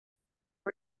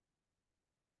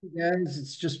Guys,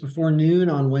 it's just before noon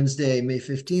on Wednesday, May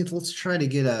 15th. Let's try to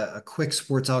get a quick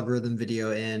sports algorithm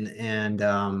video in, and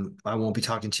I won't be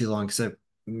talking too long because I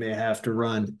may have to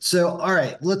run. So, all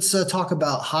right, let's talk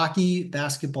about hockey,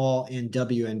 basketball, and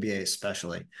WNBA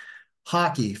especially.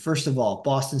 Hockey, first of all,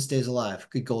 Boston stays alive.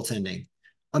 Good goaltending.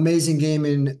 Amazing game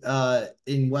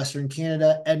in Western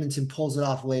Canada. Edmonton pulls it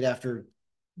off late after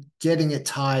getting it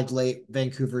tied late.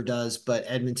 Vancouver does, but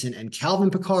Edmonton and Calvin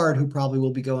Pickard, who probably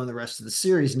will be going the rest of the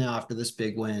series now after this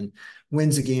big win,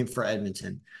 wins a game for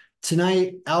Edmonton.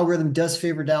 Tonight, algorithm does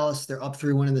favor Dallas. They're up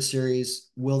 3-1 in the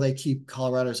series. Will they keep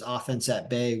Colorado's offense at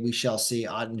bay? We shall see.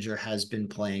 Ottinger has been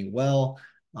playing well.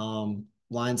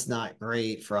 Line's not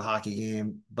great for a hockey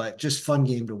game, but just fun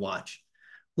game to watch.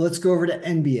 Let's go over to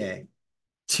NBA.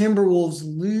 Timberwolves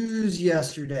lose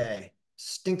yesterday.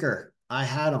 Stinker. I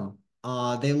had them.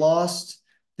 They lost.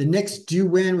 The Knicks do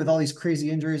win with all these crazy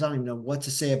injuries. I don't even know what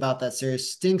to say about that series.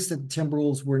 Stinks that the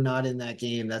Timberwolves were not in that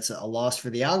game. That's a loss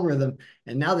for the algorithm.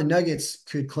 And now the Nuggets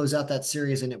could close out that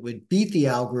series and it would beat the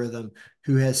algorithm,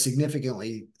 who has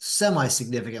significantly,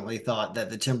 semi-significantly thought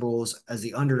that the Timberwolves as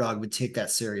the underdog would take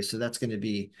that series. So that's going to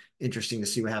be interesting to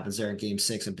see what happens there in game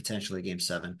 6 and potentially game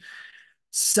 7.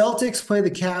 Celtics play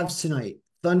the Cavs tonight.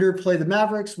 Thunder play the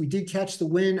Mavericks. We did catch the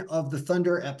win of the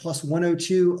Thunder at plus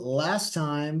 102 last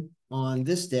time on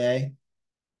this day.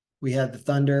 We had the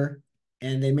Thunder,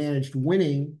 and they managed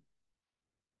winning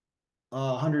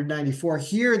 194.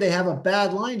 Here they have a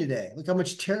bad line today. Look how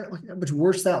much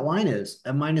worse that line is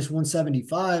at minus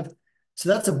 175. So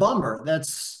that's a bummer.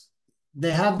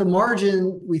 They have the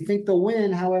margin. We think they'll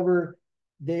win. However,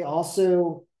 they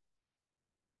also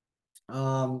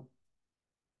um,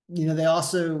 they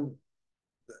also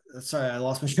sorry, I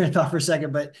lost my train of thought for a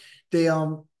second, but they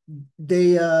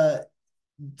they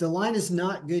the line is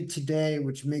not good today,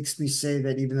 which makes me say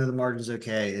that even though the margin's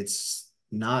okay, it's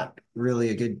not really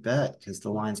a good bet because the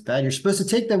line's bad. You're supposed to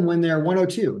take them when they're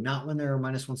 102, not when they're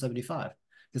minus 175,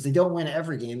 because they don't win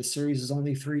every game. The series is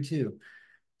only 3-2.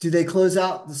 Do they close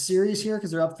out the series here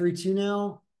because they're up 3-2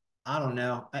 now? I don't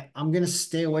know. I'm going to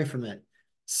stay away from it.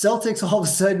 Celtics all of a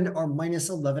sudden are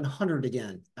minus 1100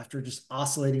 again after just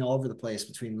oscillating all over the place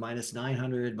between minus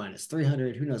 900, minus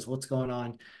 300. Who knows what's going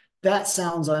on? That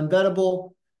sounds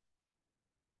unbettable.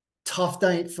 Tough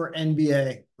night for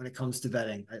NBA when it comes to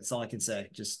betting. That's all I can say.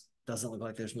 Just doesn't look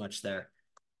like there's much there.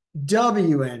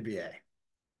 WNBA.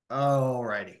 All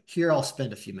righty. Here I'll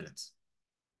spend a few minutes.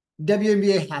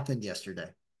 WNBA happened yesterday.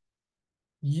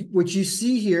 What you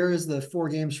see here is the 4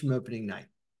 games from opening night.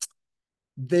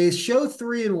 They show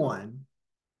 3-1,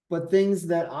 but things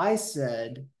that I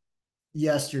said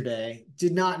yesterday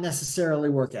did not necessarily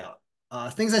work out.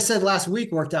 Things I said last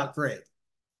week worked out great.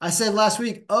 I said last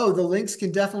week, oh, the Lynx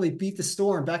can definitely beat the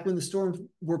Storm. Back when the Storm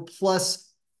were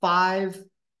plus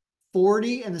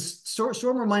 540 and the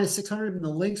Storm were minus 600 and the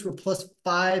Lynx were plus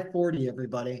 540,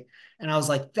 everybody. And I was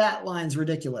like, that line's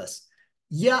ridiculous.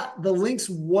 Yeah, the Lynx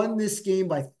won this game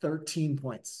by 13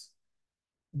 points.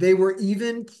 They were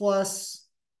even plus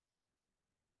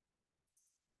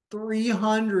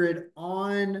 300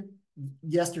 on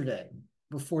yesterday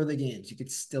before the games. You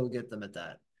could still get them at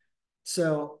that.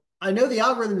 So I know the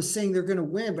algorithm is saying they're going to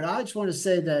win, but I just want to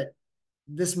say that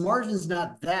this margin is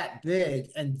not that big,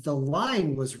 and the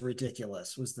line was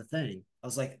ridiculous. Was the thing. I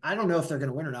was like, I don't know if they're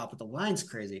going to win or not, but the line's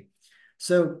crazy.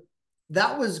 So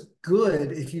that was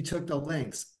good if you took the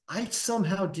Lynx. I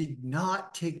somehow did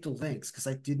not take the Lynx because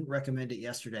I didn't recommend it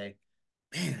yesterday.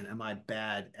 Man, am I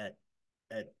bad at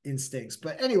instincts.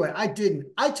 But anyway, I didn't.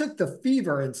 I took the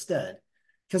Fever instead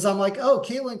because I'm like, oh,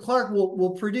 Caitlin Clark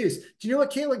will produce. Do you know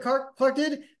what Caitlin Clark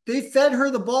did? They fed her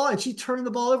the ball and she turned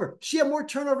the ball over. She had more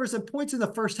turnovers than points in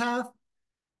the first half.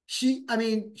 She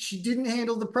didn't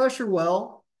handle the pressure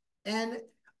well. And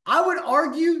I would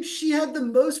argue she had the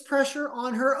most pressure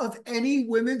on her of any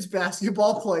women's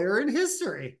basketball player in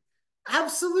history.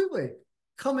 Absolutely.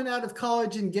 Coming out of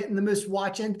college and getting the most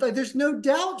watch. And like, there's no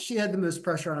doubt she had the most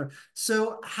pressure on her.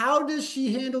 So how does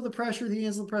she handle the pressure? He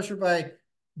handles the pressure by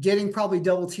getting probably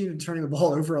double teamed and turning the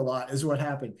ball over a lot is what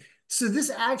happened. So this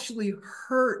actually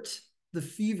hurt the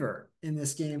Fever in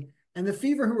this game. And the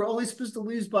Fever, who were only supposed to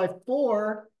lose by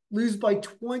 4, lose by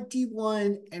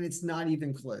 21, and it's not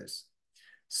even close.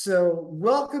 So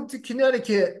welcome to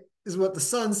Connecticut is what the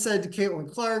Sun said to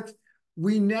Caitlin Clark.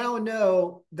 We now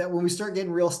know that when we start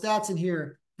getting real stats in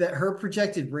here, that her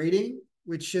projected rating,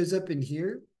 which shows up in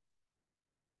here,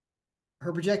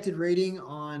 her projected rating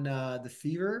on the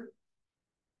Fever,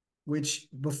 which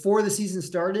before the season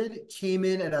started came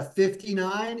in at a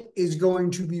 59, is going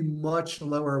to be much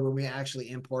lower when we actually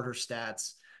import her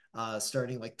stats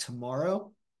starting like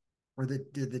tomorrow or the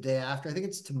day after. I think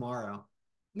it's tomorrow.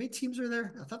 many teams are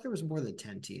there? I thought there was more than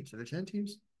 10 teams. Are there 10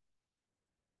 teams?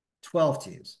 12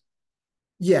 teams.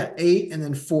 Yeah, 8 and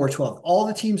then 4, 12. All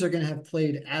the teams are going to have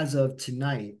played as of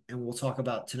tonight, and we'll talk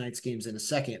about tonight's games in a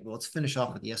second. But let's finish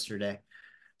off with yesterday.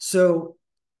 So,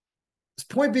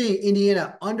 point being,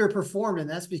 Indiana underperformed, and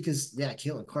that's because, yeah,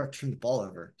 Caitlin Clark turned the ball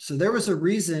over. So there was a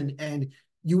reason, and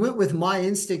you went with my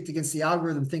instinct against the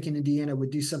algorithm thinking Indiana would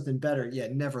do something better. Yeah,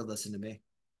 never listen to me.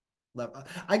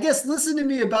 I guess listen to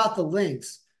me about the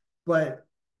Lynx, but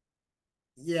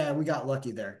yeah, we got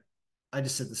lucky there. I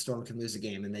just said the Storm can lose a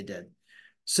game, and they did.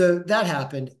 So that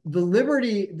happened. The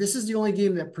Liberty, this is the only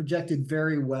game that projected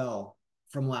very well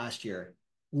from last year.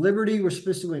 Liberty were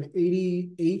supposed to win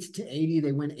 88 to 80.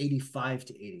 They win 85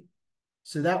 to 80.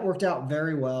 So that worked out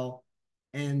very well.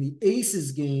 And the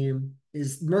Aces game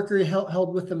is Mercury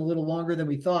held with them a little longer than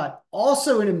we thought.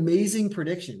 Also an amazing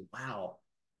prediction. Wow.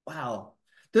 Wow.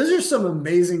 Those are some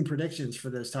amazing predictions for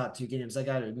those top two games, I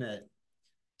got to admit.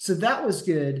 So that was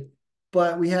good,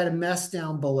 but we had a mess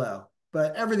down below.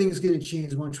 But everything's going to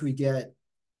change once we get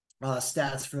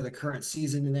stats for the current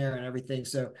season in there and everything.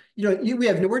 So,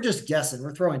 we're just guessing.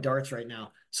 We're throwing darts right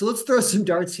now. So let's throw some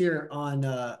darts here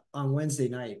on Wednesday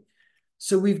night.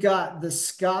 So we've got the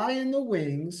Sky and the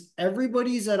Wings.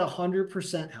 Everybody's at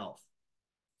 100% health.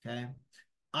 Okay.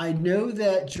 I know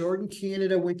that Jordan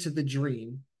Canada went to the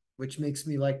Dream, which makes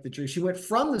me like the Dream. She went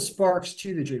from the Sparks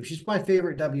to the Dream. She's my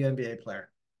favorite WNBA player.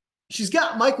 She's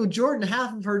got Michael Jordan,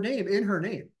 half of her name in her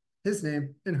name, his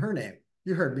name in her name.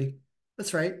 You heard me.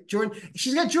 That's right. Jordan.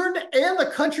 She's got Jordan and the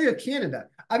country of Canada.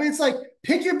 I mean, it's like,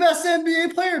 pick your best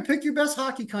NBA player, pick your best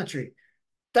hockey country.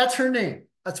 That's her name.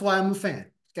 That's why I'm a fan.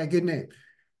 Got a good name.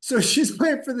 So she's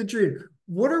playing for the Dream.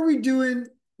 What are we doing?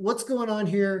 What's going on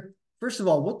here? First of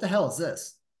all, what the hell is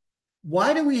this?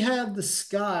 Why do we have the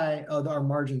Sky? Oh, our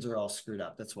margins are all screwed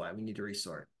up. That's why we need to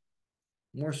resort.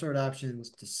 More sort options,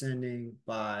 descending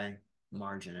by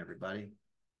margin, everybody.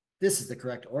 This is the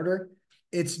correct order.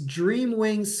 It's Dream,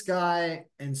 Wings, Sky,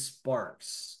 and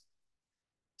Sparks.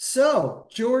 So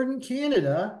Jordan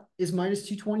Canada is minus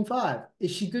 225.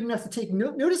 Is she good enough to take?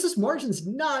 Notice this margin's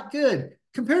not good.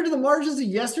 Compared to the margins of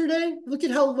yesterday, look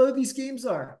at how low these games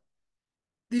are.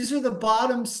 These are the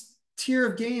bottom tier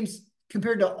of games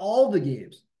compared to all the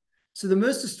games. So the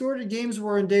most distorted games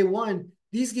were in day one.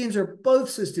 These games are both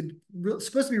supposed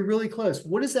to be really close.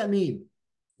 What does that mean?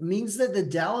 It means that the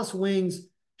Dallas Wings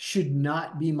should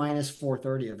not be minus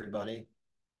 430, everybody.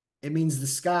 It means the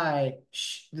Sky,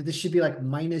 this should be like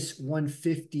minus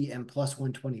 150 and plus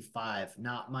 125,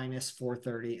 not minus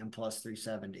 430 and plus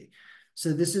 370.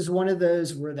 So this is one of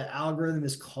those where the algorithm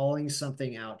is calling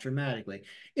something out dramatically.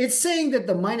 It's saying that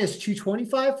the minus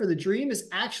 225 for the Dream is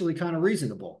actually kind of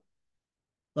reasonable.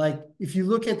 Like, if you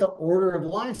look at the order of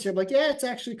lines here, I'm like, yeah, it's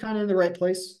actually kind of in the right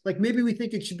place. Like, maybe we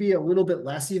think it should be a little bit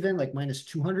less even, like minus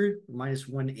 200, minus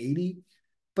 180.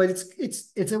 But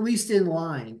it's at least in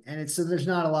line. And so there's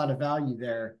not a lot of value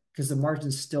there because the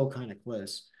margin's still kind of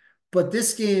close. But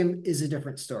this game is a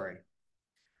different story.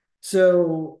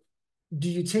 So do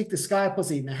you take the Sky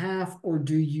plus 8.5, or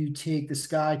do you take the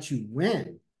Sky to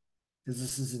win? Because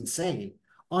this is insane.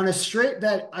 On a straight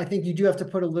bet, I think you do have to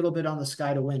put a little bit on the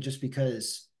Sky to win, just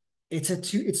because it's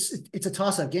a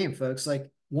toss-up game, folks. Like,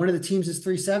 one of the teams is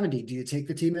 370. Do you take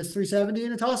the team that's 370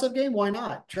 in a toss-up game? Why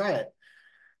not? Try it.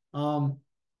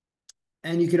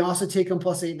 And you can also take them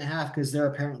plus 8.5 because they're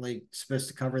apparently supposed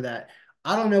to cover that.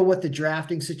 I don't know what the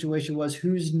drafting situation was,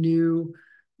 who's new.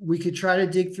 We could try to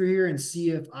dig through here and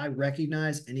see if I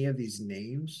recognize any of these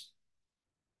names.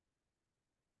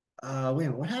 Wait a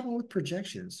minute, what happened with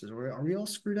projections? Are we all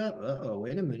screwed up? Uh-oh,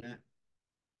 wait a minute.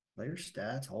 Player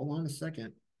stats, hold on a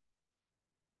second.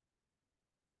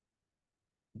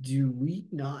 Do we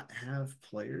not have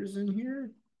players in here?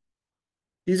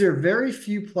 These are very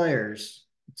few players.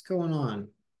 What's going on?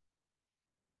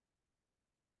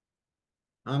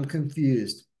 I'm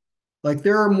confused. Like,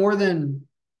 there are more than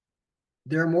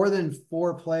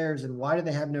 4 players, and why do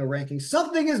they have no rankings?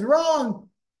 Something is wrong.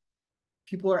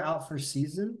 People are out for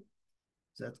season.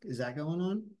 Is that going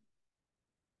on?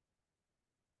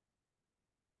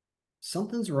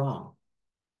 Something's wrong.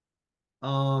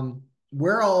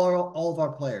 Where are all of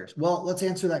our players? Well, let's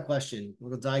answer that question.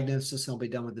 We'll diagnose this and I'll be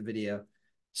done with the video.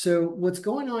 So what's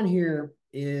going on here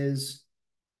is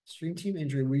stream team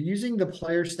injury. We're using the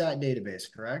player stat database,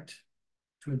 correct?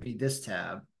 Which would be this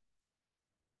tab.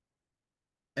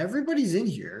 Everybody's in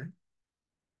here.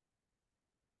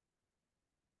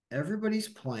 Everybody's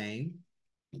playing.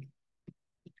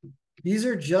 These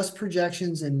are just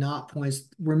projections and not points.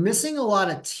 We're missing a lot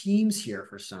of teams here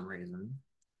for some reason,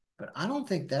 but I don't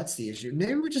think that's the issue.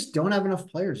 Maybe we just don't have enough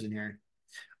players in here.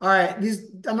 All right,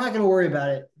 these I'm not going to worry about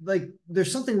it. Like,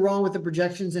 there's something wrong with the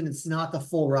projections, and it's not the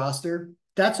full roster.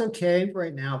 That's okay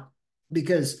right now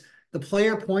because the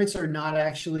player points are not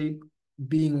actually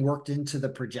being worked into the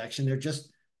projection. They're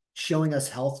just showing us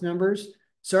health numbers.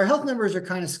 So our health numbers are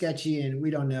kind of sketchy, and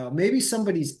we don't know. Maybe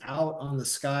somebody's out on the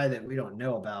sky that we don't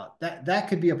know about. That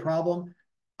could be a problem.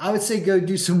 I would say go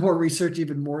do some more research,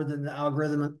 even more than the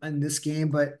algorithm in this game,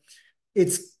 but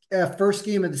it's a first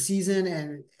game of the season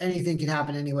and anything can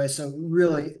happen anyway. So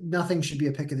really nothing should be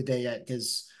a pick of the day yet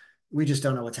because we just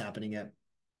don't know what's happening yet.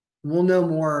 We'll know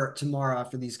more tomorrow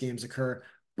after these games occur.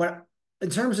 But in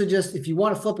terms of just if you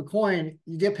want to flip a coin,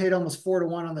 you get paid almost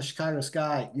 4-1 on the Chicago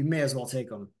Sky. You may as well take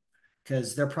them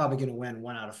because they're probably going to win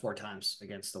 1 out of 4 times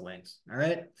against the Wings. All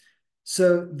right.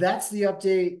 So that's the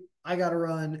update. I got to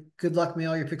run. Good luck. May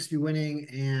all your picks be winning.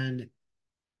 And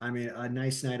I mean, a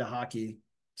nice night of hockey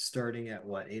starting at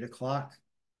what, 8 o'clock?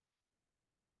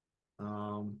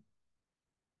 Um,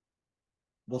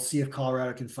 we'll see if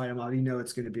Colorado can fight them out. You know,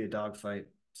 it's going to be a dogfight.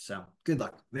 So good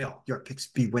luck. May all your picks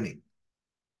be winning.